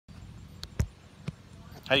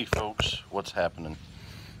Hey folks, what's happening?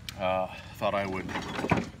 Thought I would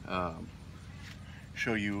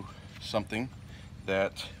show you something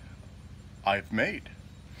that I've made.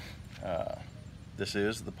 This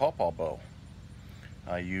is the Pawpaw Bow.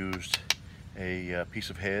 I used a piece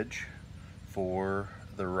of hedge for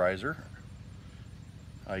the riser.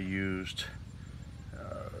 I used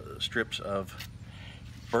strips of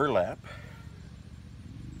burlap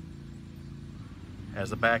as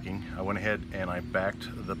the backing. I went ahead and I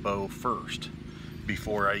backed the bow first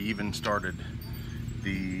before I even started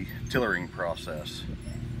the tillering process.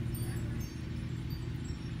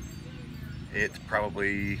 It's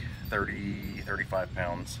probably 35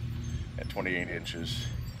 pounds at 28 inches.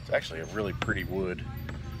 It's actually a really pretty wood.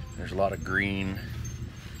 There's a lot of green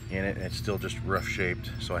in it and it's still just rough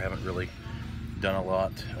shaped, so I haven't really done a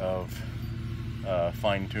lot of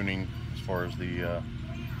fine tuning as far as the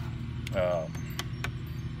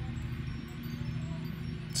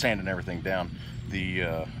sanding everything down.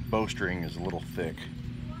 The bowstring is a little thick,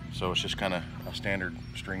 so it's just kind of a standard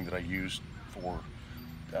string that I use for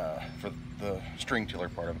the string tiller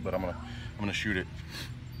part of it. But I'm gonna shoot it.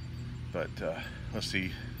 But let's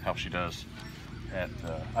see how she does.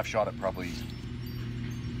 I've shot it probably,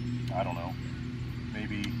 I don't know,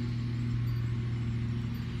 maybe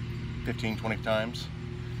 15-20 times.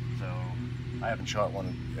 So I haven't shot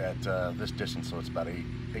one at this distance, so it's about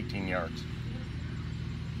 18 yards.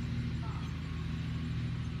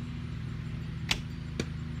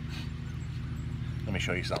 Let me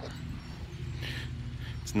show you something.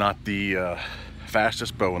 It's not the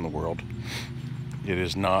fastest bow in the world. It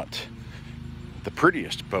is not the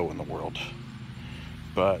prettiest bow in the world.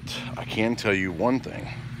 But I can tell you one thing.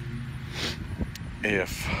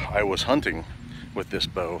 If I was hunting with this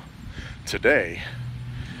bow today,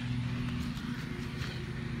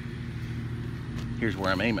 here's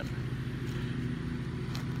where I'm aiming.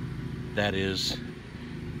 That is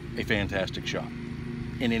a fantastic shot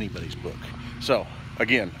in anybody's book. So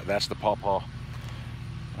again, that's the Pawpaw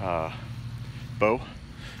bow.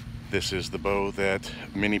 This is the bow that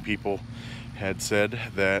many people had said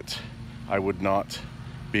that I would not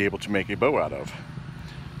be able to make a bow out of.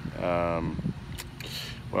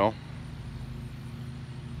 Well,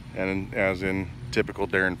 and as in typical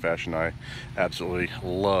Darren fashion, I absolutely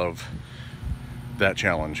love that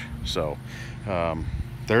challenge. So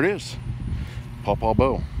there it is, Pawpaw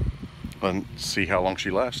bow. And see how long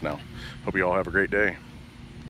she lasts now. Hope you all have a great day.